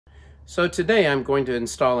So today I'm going to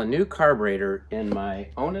install a new carburetor in my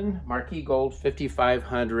Onan Marquis Gold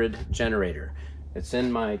 5500 generator. It's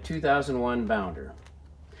in my 2001 Bounder.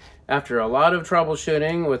 After a lot of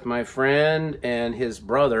troubleshooting with my friend and his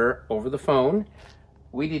brother over the phone,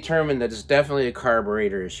 we determined that it's definitely a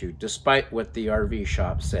carburetor issue, despite what the RV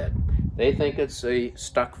shop said. They think it's a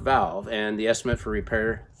stuck valve, and the estimate for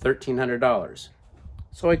repair, $1,300.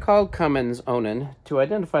 So I called Cummins Onan to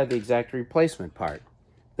identify the exact replacement part.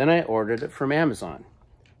 Then I ordered it from Amazon.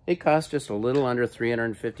 It cost just a little under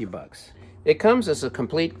 350 bucks. It comes as a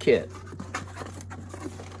complete kit.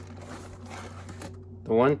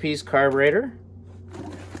 The one-piece carburetor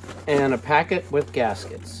and a packet with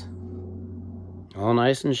gaskets. All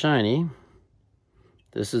nice and shiny.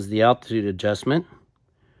 This is the altitude adjustment.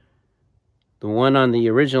 The one on the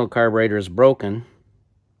original carburetor is broken.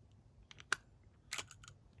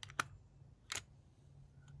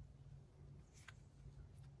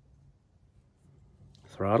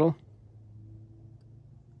 Throttle.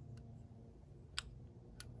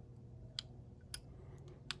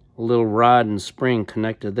 A little rod and spring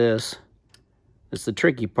connect to this. It's the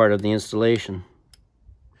tricky part of the installation.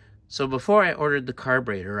 So before I ordered the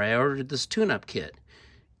carburetor, I ordered this tune-up kit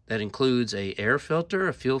that includes a air filter,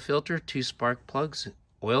 a fuel filter, 2 spark plugs,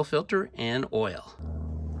 oil filter, and oil.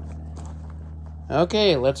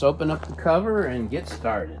 Okay, let's open up the cover and get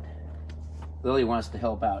started. Lily wants to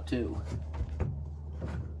help out too.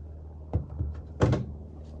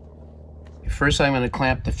 First, I'm going to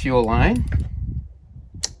clamp the fuel line,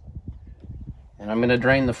 and I'm going to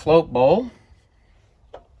drain the float bowl.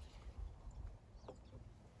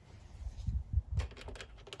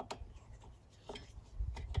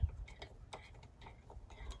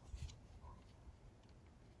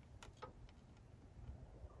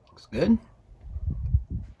 Looks good.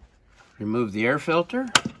 Remove the air filter.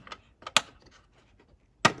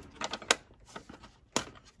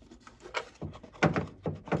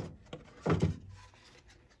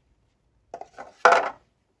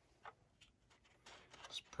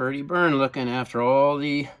 Pretty burn looking after all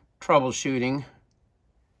the troubleshooting.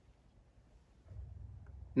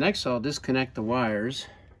 Next, I'll disconnect the wires.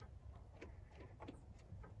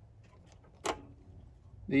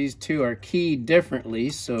 These two are keyed differently,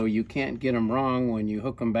 so you can't get them wrong when you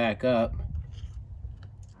hook them back up.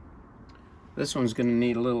 This one's going to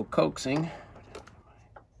need a little coaxing.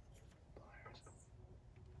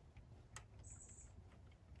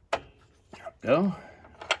 There we go.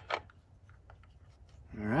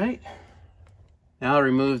 All right, now I'll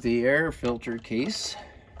remove the air filter case.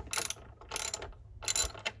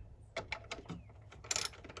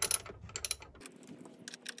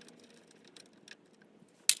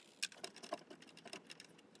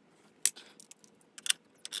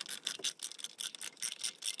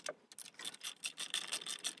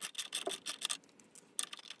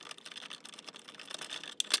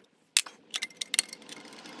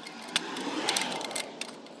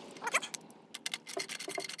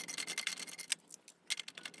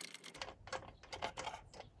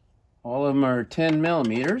 All of them are 10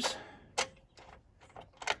 millimeters,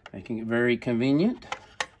 making it very convenient.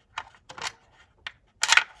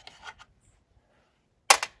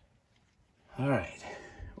 All right,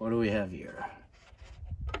 what do we have here?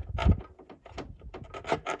 A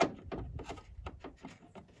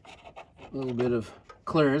little bit of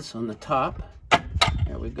clearance on the top.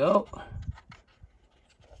 There we go.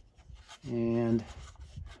 And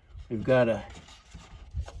we've got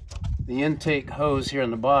the intake hose here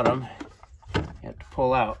on the bottom. You have to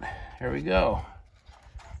pull out. There we go.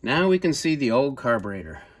 Now we can see the old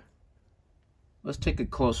carburetor. Let's take a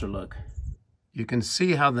closer look. You can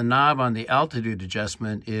see how the knob on the altitude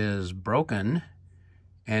adjustment is broken,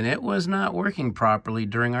 and it was not working properly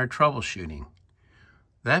during our troubleshooting.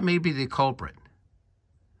 That may be the culprit.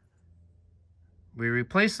 We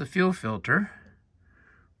replaced the fuel filter,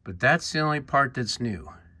 but that's the only part that's new.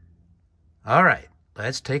 All right,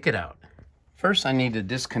 let's take it out. First, I need to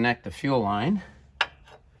disconnect the fuel line,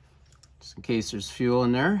 just in case there's fuel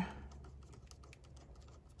in there.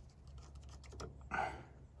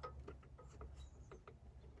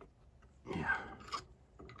 Yeah.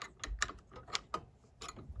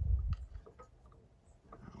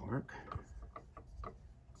 That'll work.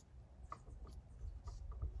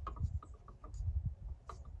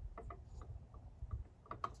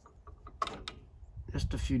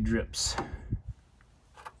 Just a few drips.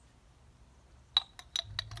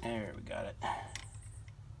 There, we got it. A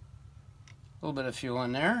little bit of fuel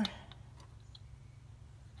in there.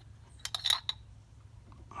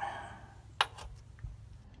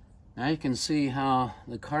 Now you can see how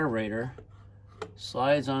the carburetor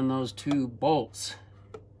slides on those two bolts.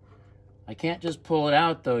 I can't just pull it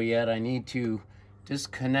out though yet. I need to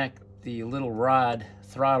disconnect the little rod,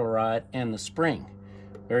 throttle rod, and the spring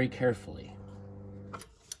very carefully.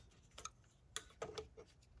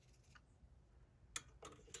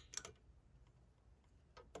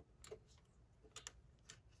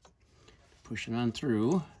 Push it on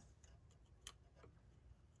through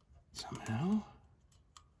somehow.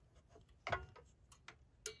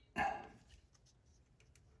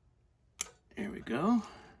 There we go.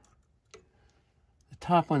 The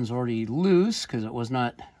top one's already loose because it was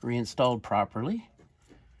not reinstalled properly.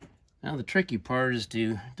 Now the tricky part is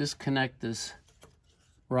to disconnect this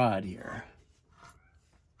rod here.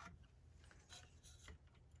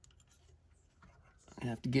 I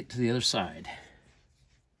have to get to the other side.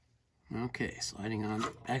 Okay, sliding on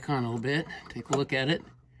back on a little bit. Take a look at it.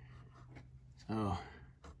 So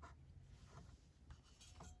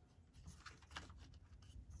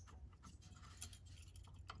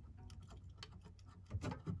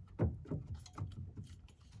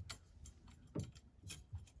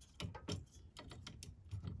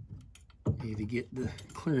need to get the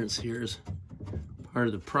clearance here is part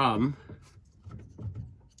of the problem.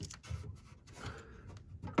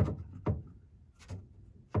 How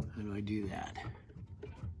do I do that?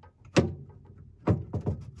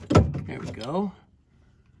 There we go.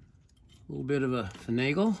 A little bit of a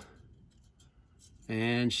finagle,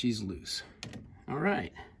 and she's loose. All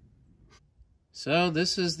right. So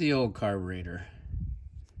this is the old carburetor.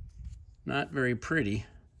 Not very pretty.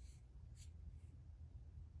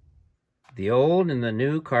 The old and the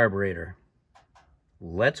new carburetor.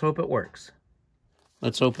 Let's hope it works.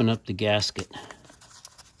 Let's open up the gasket.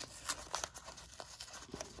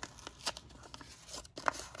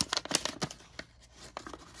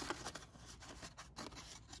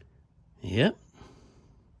 Yep.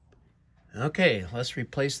 Okay, let's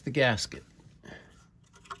replace the gasket.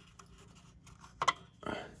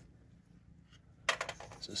 There's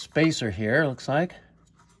a spacer here, looks like.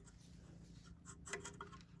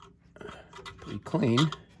 Pretty clean.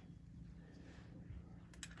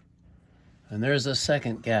 And there's a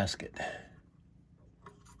second gasket.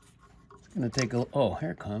 It's gonna take a, oh,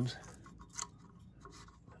 here it comes.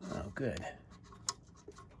 Oh, good.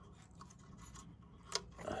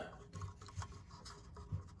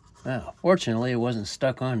 Now, fortunately, it wasn't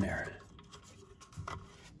stuck on there.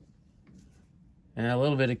 And a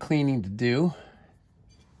little bit of cleaning to do.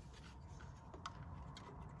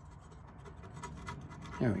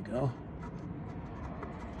 There we go.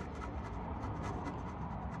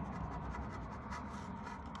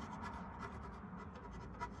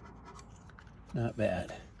 Not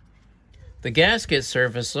bad. The gasket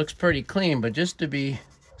surface looks pretty clean, but just to be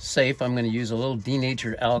safe, I'm going to use a little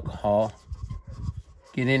denatured alcohol.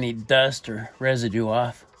 Get any dust or residue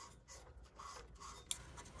off.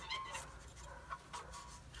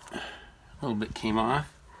 A little bit came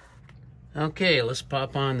off. Okay, let's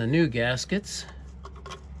pop on the new gaskets.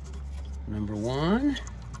 Number 1,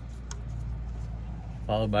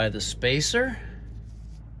 followed by the spacer.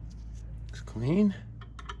 Looks clean.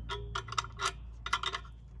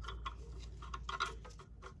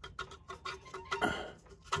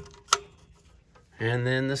 And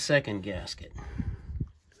then the second gasket.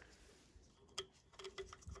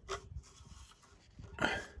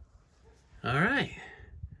 All right,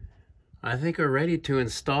 I think we're ready to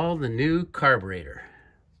install the new carburetor.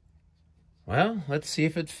 Well, let's see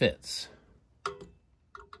if it fits.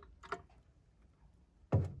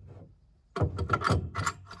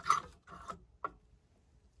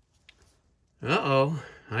 Uh-oh,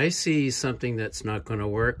 I see something that's not going to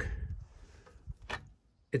work.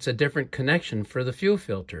 It's a different connection for the fuel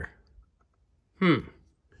filter.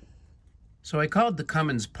 So I called the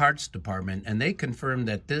Cummins parts department, and they confirmed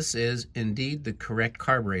that this is indeed the correct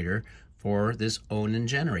carburetor for this Onan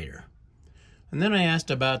generator. And then I asked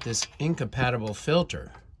about this incompatible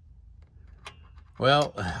filter.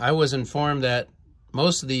 Well, I was informed that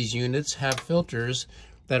most of these units have filters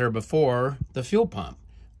that are before the fuel pump,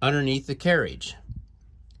 underneath the carriage.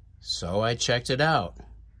 So I checked it out.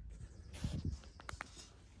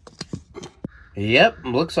 Yep,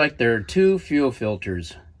 looks like there are 2 fuel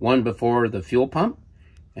filters. One before the fuel pump,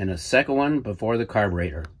 and a second one before the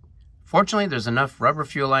carburetor. Fortunately, there's enough rubber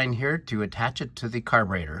fuel line here to attach it to the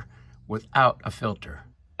carburetor without a filter.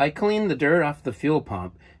 I cleaned the dirt off the fuel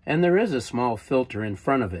pump, and there is a small filter in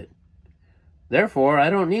front of it. Therefore, I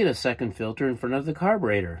don't need a second filter in front of the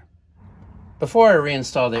carburetor. Before I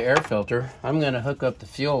reinstall the air filter, I'm going to hook up the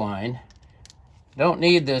fuel line. Don't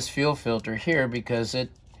need this fuel filter here because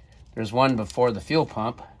there's one before the fuel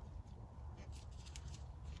pump.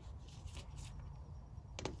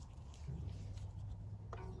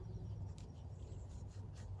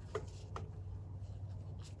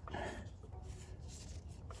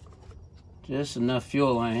 just enough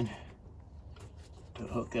fuel line to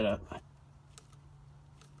hook it up.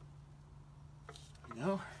 There we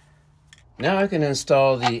go. Now I can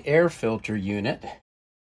install the air filter unit.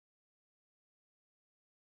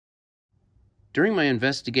 During my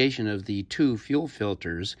investigation of the two fuel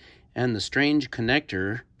filters and the strange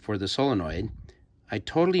connector for the solenoid, I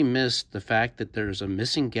totally missed the fact that there's a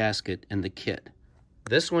missing gasket in the kit.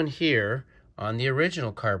 This one here on the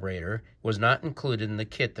original carburetor was not included in the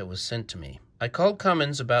kit that was sent to me. I called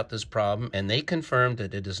Cummins about this problem and they confirmed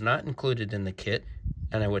that it is not included in the kit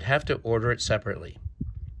and I would have to order it separately.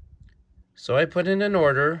 So I put in an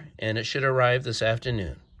order and it should arrive this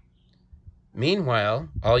afternoon. Meanwhile,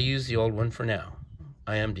 I'll use the old one for now.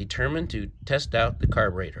 I am determined to test out the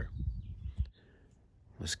carburetor.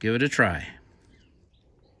 Let's give it a try.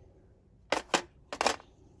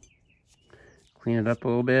 Clean it up a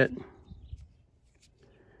little bit.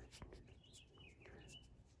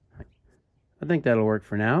 I think that'll work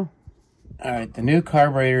for now. All right, the new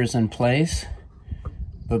carburetor is in place,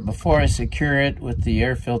 but before I secure it with the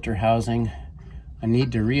air filter housing, I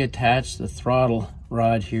need to reattach the throttle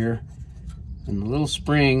rod here. And the little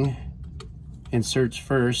spring inserts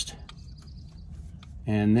first,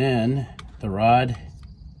 and then the rod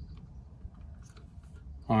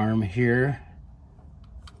arm here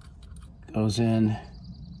goes in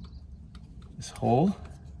this hole.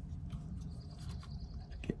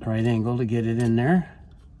 Get the right angle to get it in there.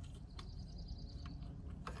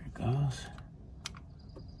 There it goes.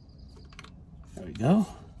 There we go.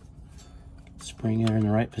 Spring there in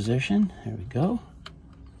the right position. There we go.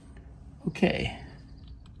 Okay,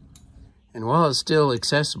 and while it's still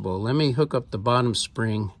accessible, let me hook up the bottom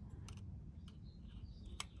spring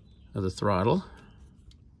of the throttle.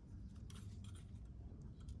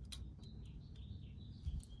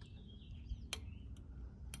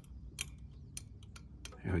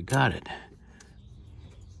 There, we got it.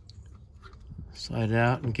 Slide it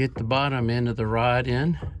out and get the bottom end of the rod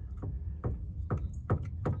in.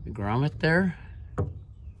 The grommet there.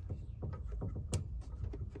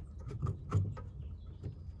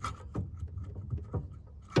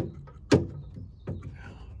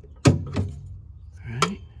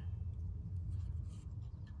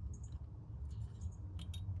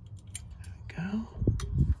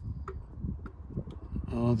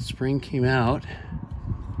 Oh, the spring came out.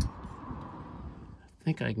 I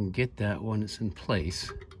think I can get that when it's in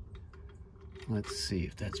place. Let's see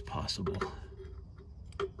if that's possible.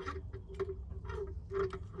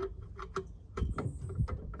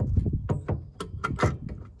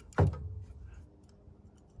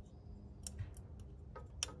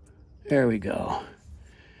 There we go.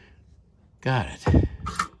 Got it.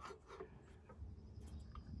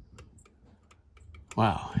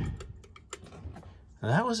 Wow. Now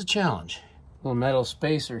that was a challenge. Little metal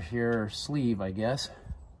spacer here, or sleeve, I guess.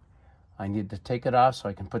 I need to take it off so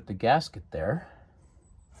I can put the gasket there.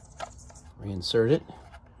 Reinsert it.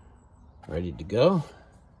 Ready to go.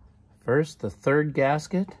 First, the third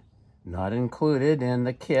gasket, not included in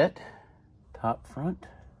the kit. Top front.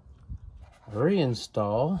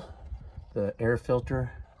 Reinstall the air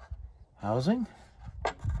filter housing.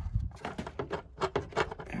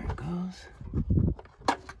 There it goes.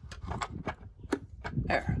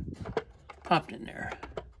 There, popped in there.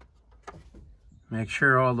 Make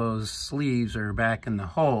sure all those sleeves are back in the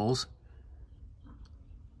holes.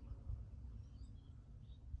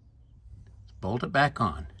 Bolt it back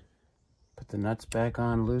on. Put the nuts back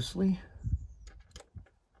on loosely.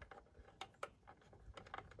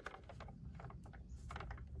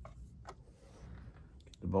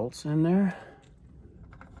 Get the bolts in there.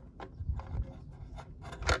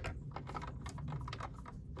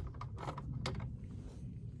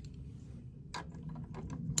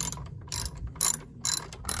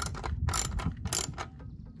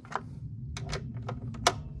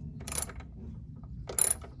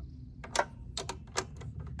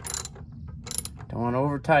 Don't want to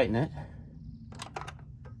over tighten it.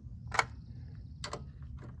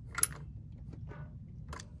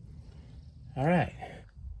 All right,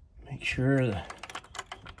 make sure the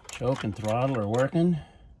choke and throttle are working.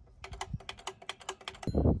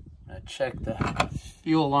 I check the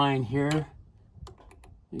fuel line here.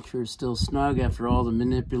 Make sure it's still snug after all the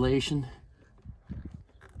manipulation.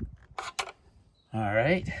 All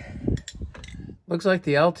right, looks like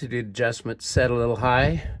the altitude adjustment set a little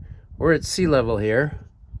high. We're at sea level here.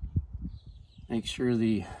 Make sure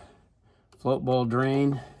the float bowl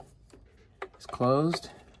drain is closed,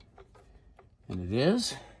 and it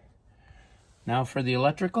is. Now for the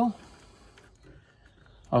electrical.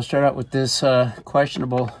 I'll start out with this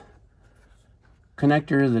questionable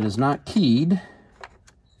connector that is not keyed,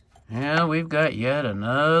 Yeah, we've got yet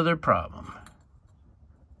another problem.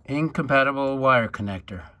 Incompatible wire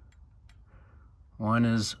connector. One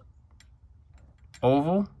is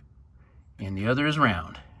oval and the other is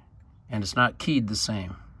round. And it's not keyed the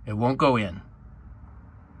same. It won't go in.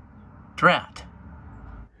 Drat.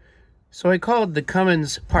 So I called the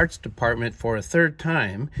Cummins parts department for a third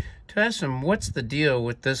time to ask them what's the deal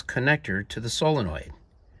with this connector to the solenoid.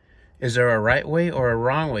 Is there a right way or a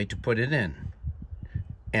wrong way to put it in?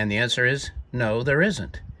 And the answer is no, there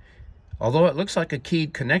isn't. Although it looks like a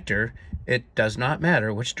keyed connector, it does not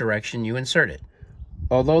matter which direction you insert it.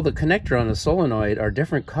 Although the connector on the solenoid are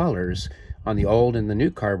different colors on the old and the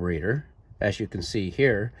new carburetor, as you can see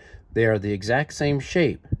here, they are the exact same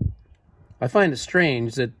shape. I find it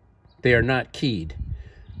strange that they are not keyed,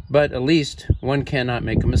 but at least one cannot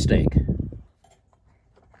make a mistake.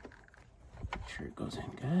 Make sure it goes in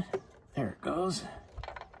good. There it goes.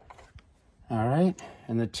 All right,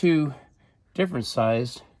 and the two different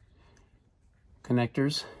sized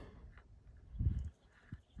connectors.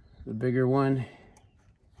 The bigger one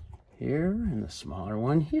here and the smaller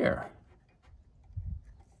one here.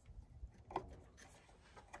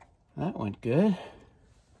 That went good.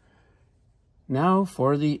 Now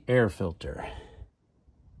for the air filter.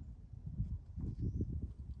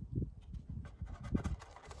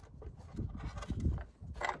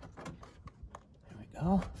 There we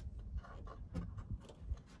go.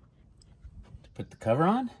 To put the cover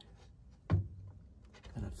on.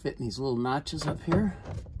 Gotta fit in these little notches up here.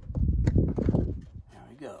 There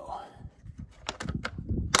we go.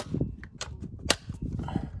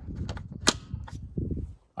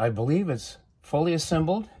 I believe it's fully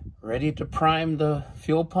assembled, ready to prime the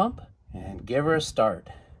fuel pump and give her a start.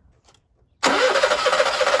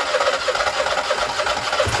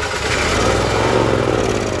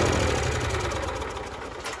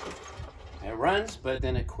 It runs, but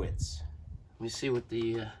then it quits. Let me see what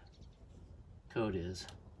the code is.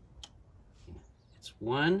 It's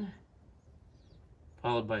 1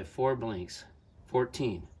 followed by 4 blinks,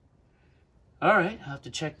 14. All right, I'll have to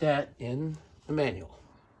check that in the manual.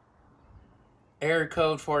 Error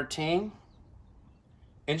code 14.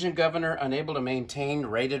 Engine governor unable to maintain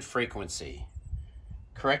rated frequency.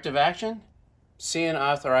 Corrective action? See an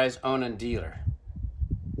authorized Onan dealer.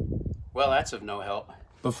 Well, that's of no help.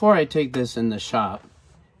 Before I take this in the shop,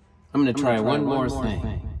 I'm going to try one more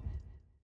thing.